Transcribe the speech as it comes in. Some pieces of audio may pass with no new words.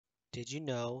Did you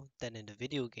know that in the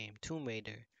video game Tomb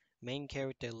Raider, main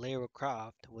character Lara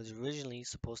Croft was originally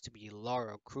supposed to be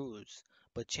Lara Cruz,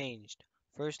 but changed,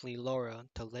 firstly Laura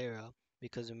to Lara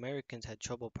because Americans had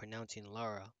trouble pronouncing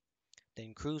Lara,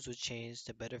 then Cruz was changed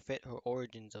to better fit her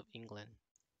origins of England.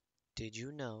 Did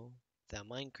you know that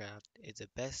Minecraft is the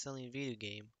best-selling video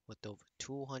game with over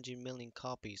 200 million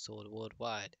copies sold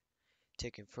worldwide,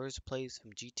 taking first place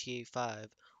from GTA 5,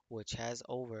 which has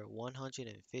over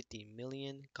 150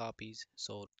 million copies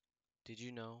sold? Did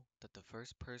you know that the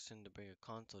first person to bring a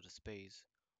console to space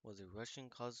was a Russian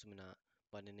cosmonaut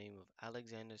by the name of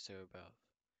Alexander Serebov?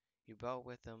 He brought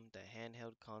with him the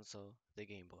handheld console, the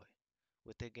Game Boy,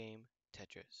 with the game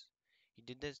Tetris. He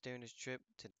did this during his trip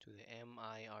to the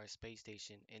Mir space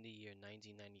station in the year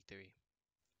 1993.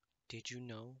 Did you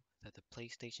know that the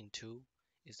PlayStation 2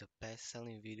 is the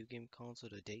best-selling video game console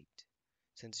to date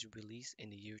since its release in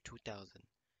the year 2000,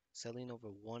 selling over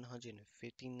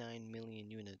 159 million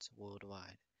units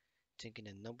worldwide, taking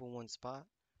the number one spot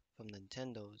from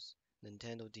Nintendo's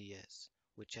Nintendo DS,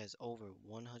 which has over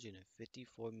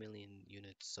 154 million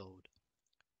units sold.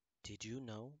 Did you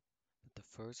know that the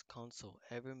first console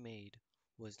ever made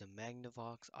was the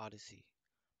Magnavox Odyssey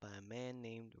by a man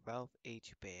named Ralph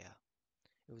H. Baer?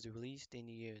 It was released in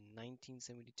the year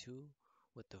 1972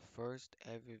 with the first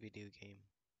ever video game,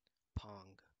 Pong,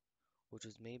 which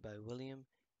was made by William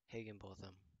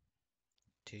Higginbotham.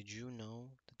 Did you know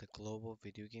that the global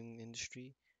video game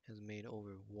industry has made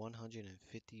over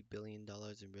 $150 billion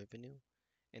in revenue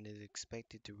and is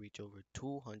expected to reach over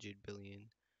 200 billion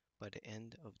by the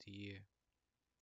end of the year?